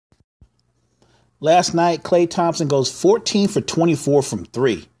Last night, Klay Thompson goes 14 for 24 from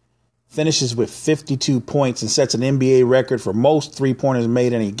three, finishes with 52 points and sets an NBA record for most three-pointers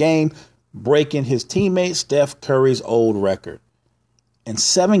made in a game, breaking his teammate Steph Curry's old record. And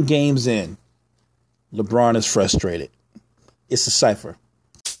 7 games in, LeBron is frustrated. It's a cipher.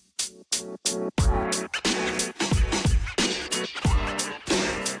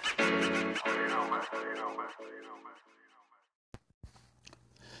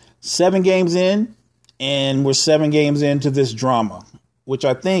 Seven games in, and we're 7 games into this drama, which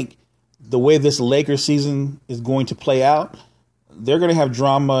I think the way this Lakers season is going to play out, they're going to have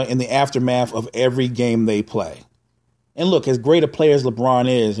drama in the aftermath of every game they play. And look, as great a player as LeBron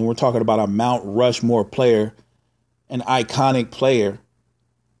is, and we're talking about a Mount Rushmore player, an iconic player,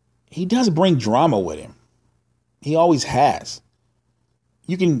 he does bring drama with him. He always has.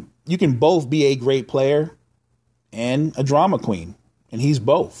 You can both be a great player and a drama queen, and he's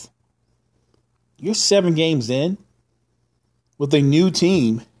both. You're 7 games in with a new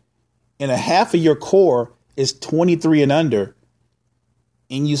team, and a half of your core is 23 and under,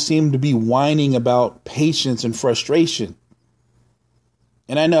 and you seem to be whining about patience and frustration.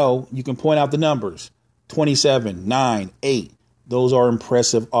 And I know you can point out the numbers, 27, 9, 8. Those are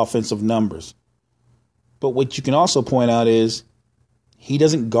impressive offensive numbers. But what you can also point out is he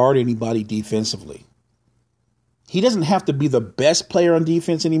doesn't guard anybody defensively. He doesn't have to be the best player on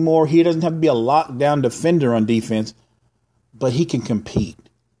defense anymore. He doesn't have to be a lockdown defender on defense, but he can compete.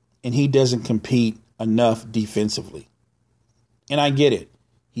 And he doesn't compete enough defensively. And I get it.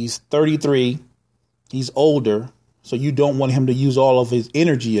 He's 33. He's older, so you don't want him to use all of his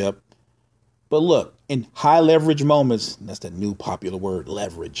energy up. But look, in high leverage moments, that's the new popular word,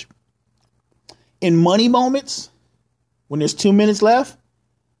 leverage. In money moments, when there's 2 minutes left,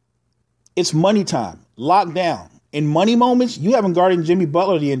 it's money time. Lock down. In money moments, you haven't guarded Jimmy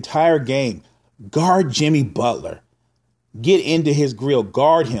Butler the entire game. Guard Jimmy Butler. Get into his grill.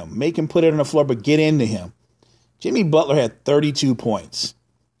 Guard him. Make him put it on the floor, but get into him. Jimmy Butler had 32 points.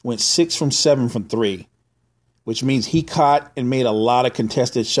 Went 6 from 7 from 3, which means he caught and made a lot of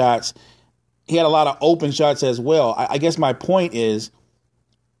contested shots. He had a lot of open shots as well. I guess my point is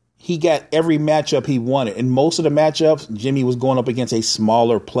he got every matchup he wanted. In most of the matchups, Jimmy was going up against a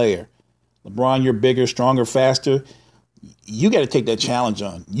smaller player. LeBron, you're bigger, stronger, faster. You got to take that challenge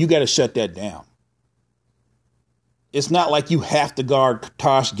on. You got to shut that down. It's not like you have to guard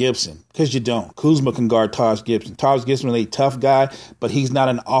Taj Gibson, because you don't. Kuzma can guard Taj Gibson. Taj Gibson is a tough guy, but he's not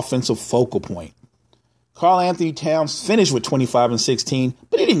an offensive focal point. Karl-Anthony Towns finished with 25 and 16,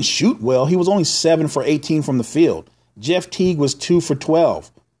 but he didn't shoot well. He was only 7 for 18 from the field. Jeff Teague was 2 for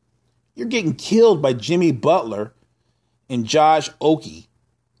 12. You're getting killed by Jimmy Butler and Josh Okogie.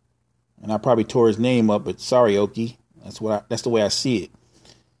 And I probably tore his name up, but sorry, Okie. That's the way I see it.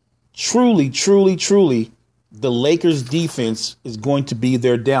 Truly, truly, truly, the Lakers defense is going to be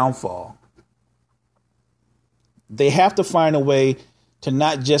their downfall. They have to find a way to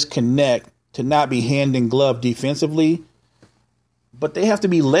not just connect, to not be hand in glove defensively, but they have to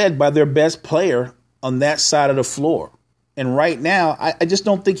be led by their best player on that side of the floor. And right now, I just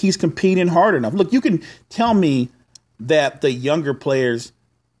don't think he's competing hard enough. Look, you can tell me that the younger players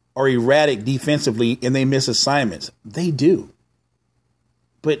are erratic defensively and they miss assignments. They do.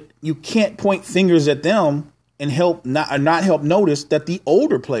 But you can't point fingers at them and not help notice that the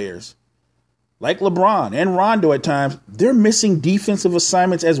older players, like LeBron and Rondo at times, they're missing defensive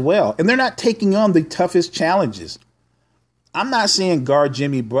assignments as well. And they're not taking on the toughest challenges. I'm not saying guard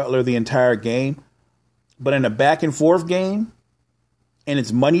Jimmy Butler the entire game, but in a back and forth game and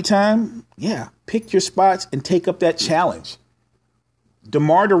it's money time, yeah, pick your spots and take up that challenge.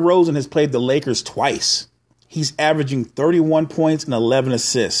 DeMar DeRozan has played the Lakers twice. He's averaging 31 points and 11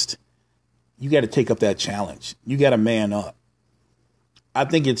 assists. You got to take up that challenge. You got to man up. I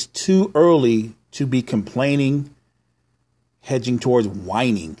think it's too early to be complaining, hedging towards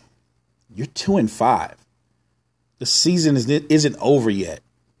whining. You're 2-5. The season isn't over yet.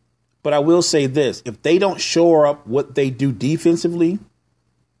 But I will say this. If they don't shore up what they do defensively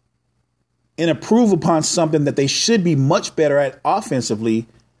and improve upon something that they should be much better at offensively,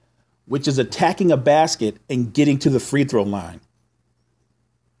 which is attacking a basket and getting to the free throw line.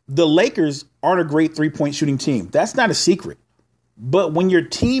 The Lakers aren't a great three-point shooting team. That's not a secret. But when your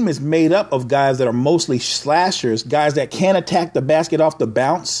team is made up of guys that are mostly slashers, guys that can attack the basket off the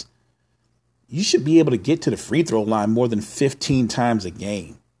bounce, you should be able to get to the free throw line more than 15 times a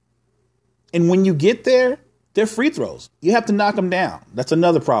game. And when you get there, they're free throws. You have to knock them down. That's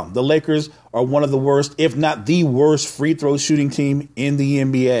another problem. The Lakers are one of the worst, if not the worst, free throw shooting team in the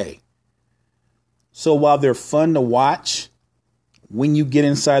NBA. So while they're fun to watch, when you get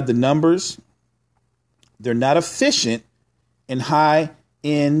inside the numbers, They're not efficient in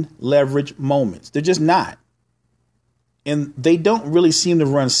high-end leverage moments. They're just not. And they don't really seem to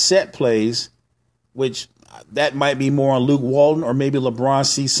run set plays, which that might be more on Luke Walton, or maybe LeBron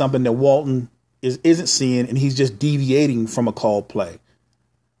sees something that Walton isn't seeing, and he's just deviating from a called play.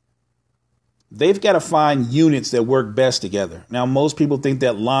 They've got to find units that work best together. Now, most people think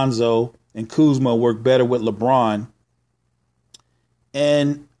that Lonzo and Kuzma work better with LeBron.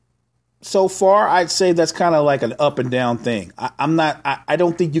 And so far, I'd say that's kind of like an up and down thing. I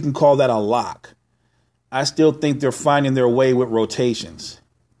don't think you can call that a lock. I still think they're finding their way with rotations.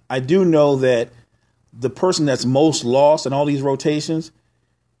 I do know that the person that's most lost in all these rotations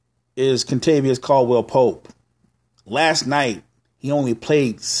is Kentavious Caldwell-Pope. Last night, he only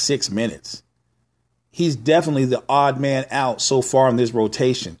played 6 minutes. He's definitely the odd man out so far in this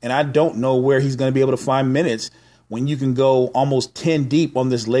rotation. And I don't know where he's going to be able to find minutes when you can go almost 10 deep on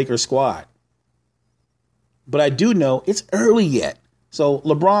this Lakers squad. But I do know it's early yet. So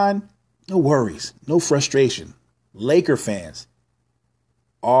LeBron, no worries, no frustration. Laker fans,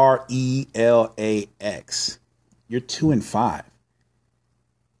 RELAX. You're 2-5.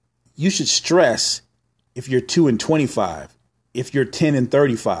 You should stress if you're 2-25, if you're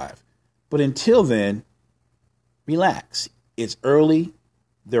 10-35. But until then, relax. It's early.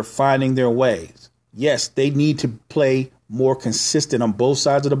 They're finding their ways. Yes, they need to play more consistent on both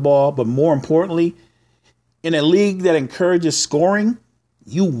sides of the ball. But more importantly, in a league that encourages scoring,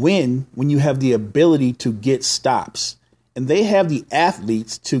 you win when you have the ability to get stops. And they have the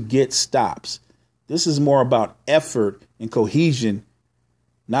athletes to get stops. This is more about effort and cohesion,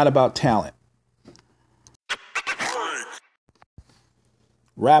 not about talent.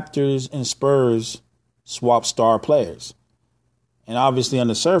 Raptors and Spurs swap star players. And obviously on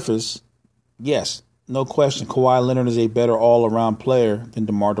the surface, yes, no question, Kawhi Leonard is a better all-around player than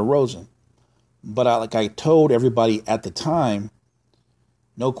DeMar DeRozan. But like I told everybody at the time,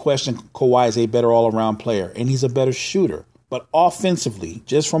 no question, Kawhi is a better all-around player, and he's a better shooter. But offensively,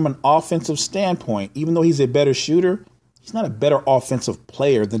 just from an offensive standpoint, even though he's a better shooter, he's not a better offensive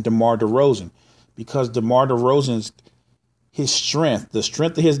player than DeMar DeRozan, because DeMar DeRozan's his strength, the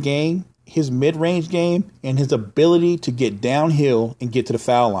strength of his game, his mid-range game, and his ability to get downhill and get to the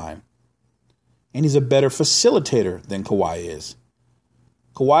foul line. And he's a better facilitator than Kawhi is.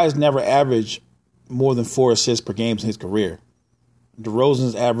 Kawhi has never averaged more than 4 assists per game in his career.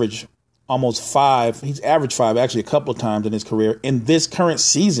 DeRozan's averaged almost 5. He's averaged 5 actually a couple of times in his career. In this current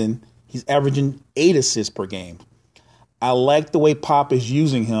season, he's averaging 8 assists per game. I like the way Pop is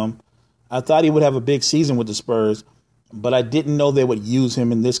using him. I thought he would have a big season with the Spurs, but I didn't know they would use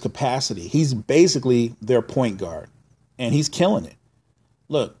him in this capacity. He's basically their point guard, and he's killing it.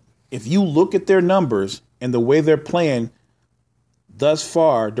 Look, if you look at their numbers and the way they're playing thus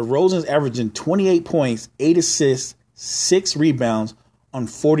far, DeRozan's averaging 28 points, 8 assists, 6 rebounds on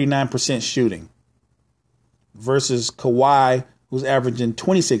 49% shooting versus Kawhi, who's averaging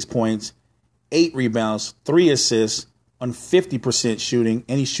 26 points, 8 rebounds, 3 assists on 50% shooting,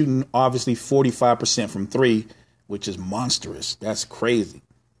 and he's shooting obviously 45% from 3, which is monstrous. That's crazy.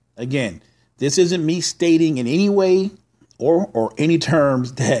 Again, this isn't me stating in any way or any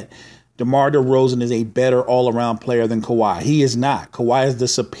terms that DeMar DeRozan is a better all-around player than Kawhi. He is not. Kawhi is the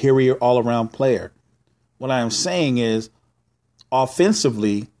superior all-around player. What I am saying is,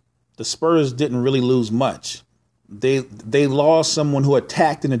 offensively, the Spurs didn't really lose much. They lost someone who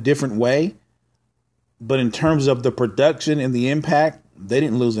attacked in a different way, but in terms of the production and the impact, they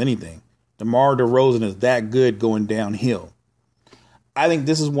didn't lose anything. DeMar DeRozan is that good going downhill. I think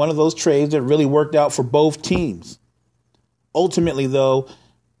this is one of those trades that really worked out for both teams. Ultimately, though,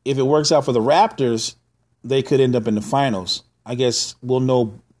 if it works out for the Raptors, they could end up in the finals. I guess we'll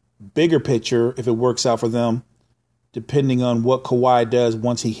know bigger picture if it works out for them, depending on what Kawhi does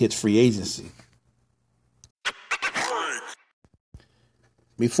once he hits free agency.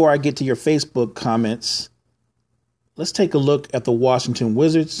 Before I get to your Facebook comments, let's take a look at the Washington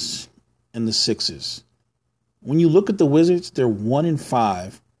Wizards and the Sixers. When you look at the Wizards, they're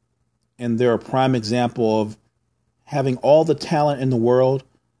 1-5, and they're a prime example of having all the talent in the world,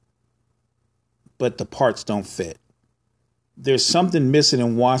 but the parts don't fit. There's something missing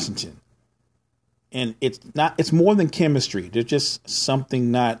in Washington, and it's more than chemistry. There's just something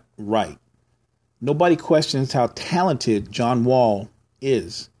not right. Nobody questions how talented John Wall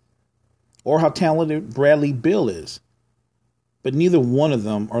is or how talented Bradley Beal is, but neither one of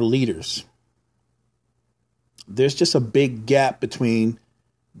them are leaders. There's just a big gap between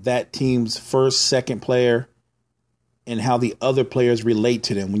that team's first, second player and how the other players relate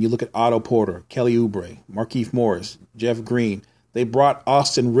to them. When you look at Otto Porter, Kelly Oubre, Markieff Morris, Jeff Green, they brought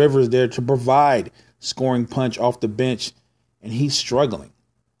Austin Rivers there to provide scoring punch off the bench, and he's struggling,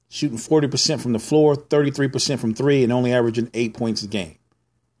 shooting 40% from the floor, 33% from three, and only averaging 8 points a game.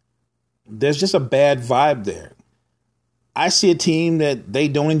 There's just a bad vibe there. I see a team that they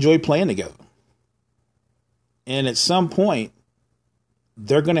don't enjoy playing together. And at some point,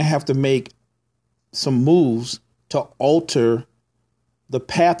 they're going to have to make some moves to alter the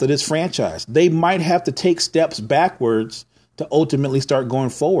path of this franchise. They might have to take steps backwards to ultimately start going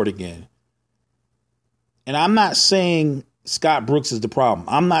forward again. And I'm not saying Scott Brooks is the problem.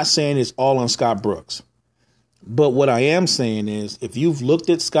 I'm not saying it's all on Scott Brooks. But what I am saying is, if you've looked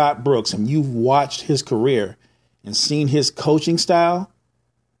at Scott Brooks and you've watched his career and seen his coaching style,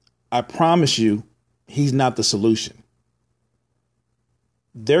 I promise you, he's not the solution.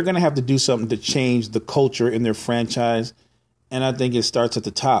 They're going to have to do something to change the culture in their franchise. And I think it starts at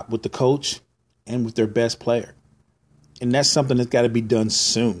the top with the coach and with their best player. And that's something that's got to be done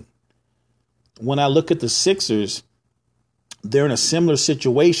soon. When I look at the Sixers, they're in a similar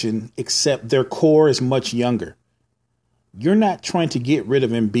situation, except their core is much younger. You're not trying to get rid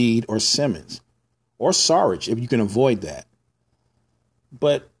of Embiid or Simmons or Saric if you can avoid that.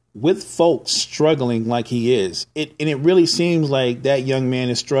 But with folks struggling like he is, it really seems like that young man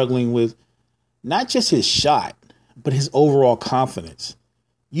is struggling with not just his shot, but his overall confidence.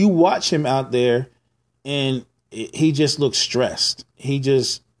 You watch him out there and he just looks stressed. He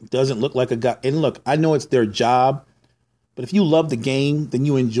just doesn't look like a guy. And look, I know it's their job, but if you love the game, then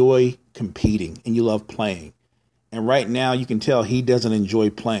you enjoy competing and you love playing. And right now you can tell he doesn't enjoy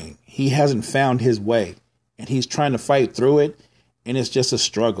playing. He hasn't found his way and he's trying to fight through it. And it's just a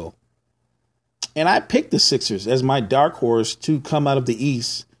struggle. And I picked the Sixers as my dark horse to come out of the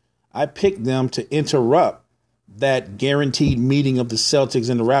East. I picked them to interrupt that guaranteed meeting of the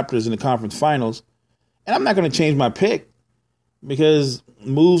Celtics and the Raptors in the conference finals. And I'm not going to change my pick because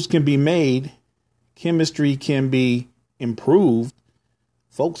moves can be made. Chemistry can be improved.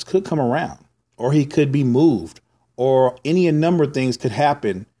 Folks could come around, or he could be moved, or any number of things could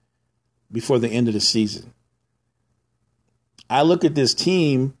happen before the end of the season. I look at this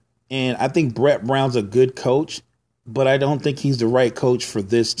team and I think Brett Brown's a good coach, but I don't think he's the right coach for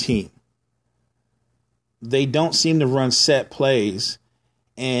this team. They don't seem to run set plays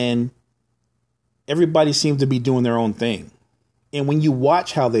and everybody seems to be doing their own thing. And when you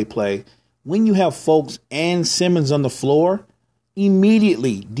watch how they play, when you have Fultz and Simmons on the floor,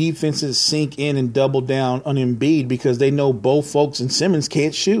 immediately defenses sink in and double down on Embiid because they know both Fultz and Simmons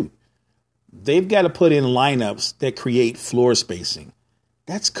can't shoot. They've got to put in lineups that create floor spacing.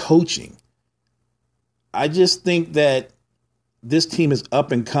 That's coaching. I just think that this team is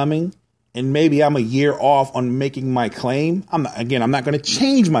up and coming, and maybe I'm a year off on making my claim. I'm not going to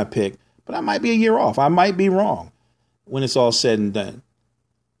change my pick, but I might be a year off. I might be wrong when it's all said and done.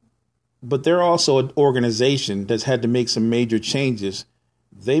 But they're also an organization that's had to make some major changes.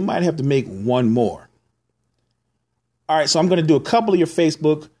 They might have to make one more. All right, so I'm going to do a couple of your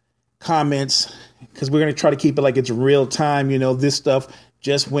Facebook comments because we're going to try to keep it like it's real time. You know, this stuff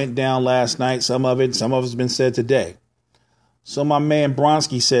just went down last night. Some of it's been said today. So my man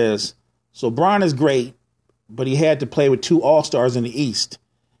Bronski says, so Bron is great, but he had to play with two All-Stars in the East.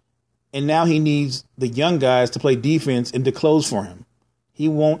 And now he needs the young guys to play defense and to close for him. He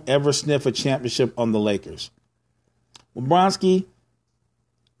won't ever sniff a championship on the Lakers. Well, Bronski,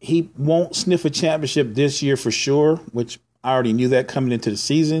 he won't sniff a championship this year for sure, which I already knew that coming into the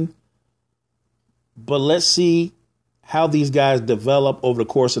season. But let's see how these guys develop over the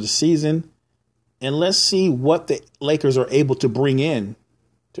course of the season. And let's see what the Lakers are able to bring in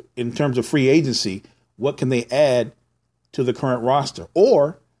terms of free agency. What can they add to the current roster?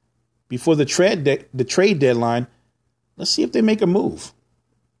 Or before the trade deadline, let's see if they make a move.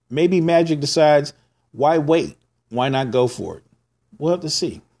 Maybe Magic decides, why wait? Why not go for it? We'll have to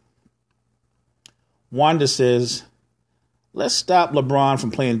see. Wanda says, let's stop LeBron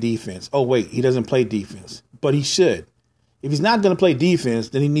from playing defense. Oh, wait, he doesn't play defense, but he should. If he's not going to play defense,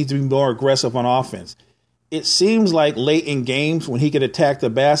 then he needs to be more aggressive on offense. It seems like late in games when he could attack the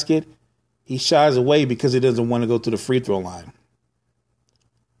basket, he shies away because he doesn't want to go to the free throw line.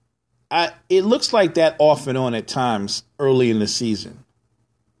 It looks like that off and on at times early in the season.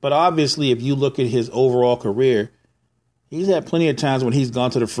 But obviously, if you look at his overall career, he's had plenty of times when he's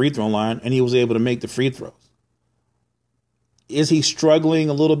gone to the free throw line and he was able to make the free throws. Is he struggling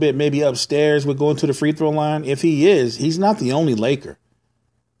a little bit maybe upstairs with going to the free throw line? If he is, he's not the only Laker.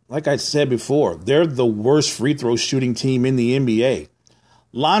 Like I said before, they're the worst free throw shooting team in the NBA.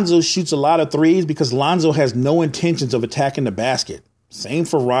 Lonzo shoots a lot of threes because Lonzo has no intentions of attacking the basket. Same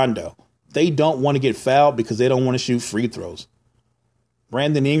for Rondo. They don't want to get fouled because they don't want to shoot free throws.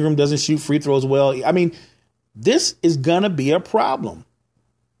 Brandon Ingram doesn't shoot free throws well. I mean, this is going to be a problem.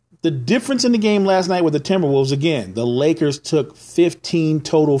 The difference in the game last night with the Timberwolves, again, the Lakers took 15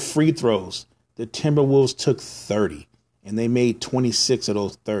 total free throws. The Timberwolves took 30, and they made 26 of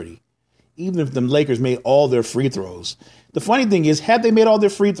those 30. Even if the Lakers made all their free throws. The funny thing is, had they made all their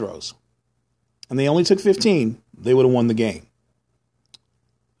free throws and they only took 15, they would have won the game.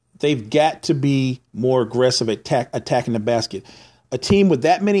 They've got to be more aggressive at attacking the basket. A team with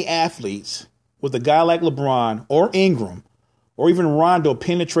that many athletes, with a guy like LeBron or Ingram or even Rondo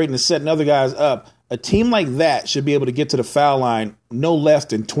penetrating and setting other guys up, a team like that should be able to get to the foul line no less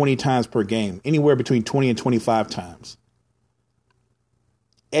than 20 times per game, anywhere between 20 and 25 times.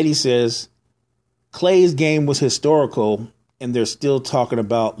 Eddie says Klay's game was historical, and they're still talking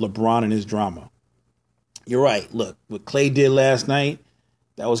about LeBron and his drama. You're right. Look, what Klay did last night,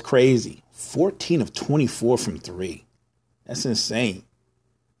 that was crazy. 14 of 24 from three. That's insane.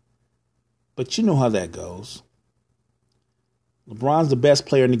 But you know how that goes. LeBron's the best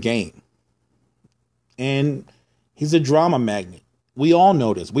player in the game. And he's a drama magnet. We all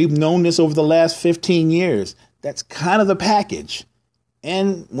know this. We've known this over the last 15 years. That's kind of the package.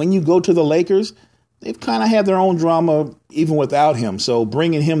 And when you go to the Lakers, they've kind of had their own drama even without him. So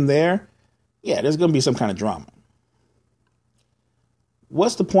bringing him there, yeah, there's going to be some kind of drama.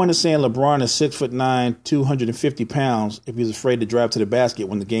 What's the point of saying LeBron is 6'9", 250 pounds if he's afraid to drive to the basket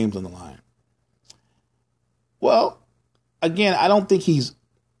when the game's on the line? Well, again, I don't think he's,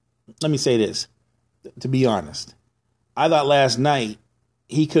 let me say this, to be honest. I thought last night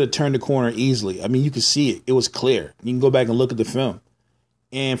he could have turned the corner easily. I mean, you could see it. It was clear. You can go back and look at the film.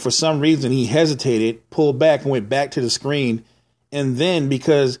 And for some reason, he hesitated, pulled back, and went back to the screen. And then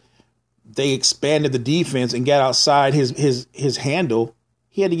because they expanded the defense and got outside his handle,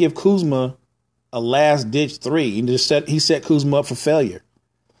 he had to give Kuzma a last-ditch three. And he set Kuzma up for failure.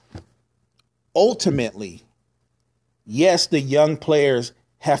 Ultimately, yes, the young players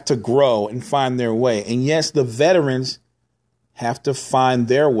have to grow and find their way. And yes, the veterans have to find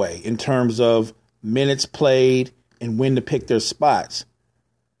their way in terms of minutes played and when to pick their spots.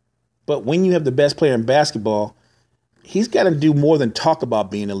 But when you have the best player in basketball, he's got to do more than talk about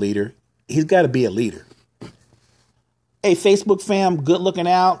being a leader. He's got to be a leader. Hey, Facebook fam, good looking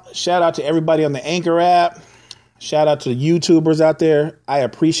out. Shout out to everybody on the Anchor app. Shout out to the YouTubers out there. I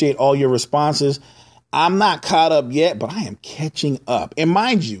appreciate all your responses. I'm not caught up yet, but I am catching up. And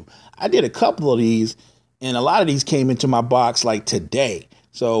mind you, I did a couple of these, and a lot of these came into my box like today.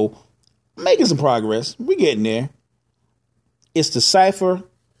 So making some progress. We're getting there. It's the Cypher.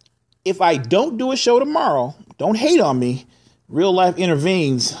 If I don't do a show tomorrow, don't hate on me. Real life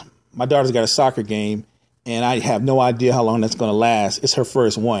intervenes. My daughter's got a soccer game, and I have no idea how long that's going to last. It's her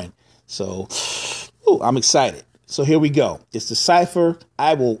first one. So I'm excited. So here we go. It's the Cypher.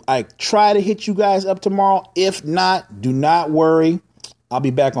 I try to hit you guys up tomorrow. If not, do not worry. I'll be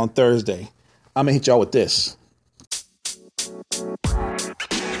back on Thursday. I'm going to hit y'all with this.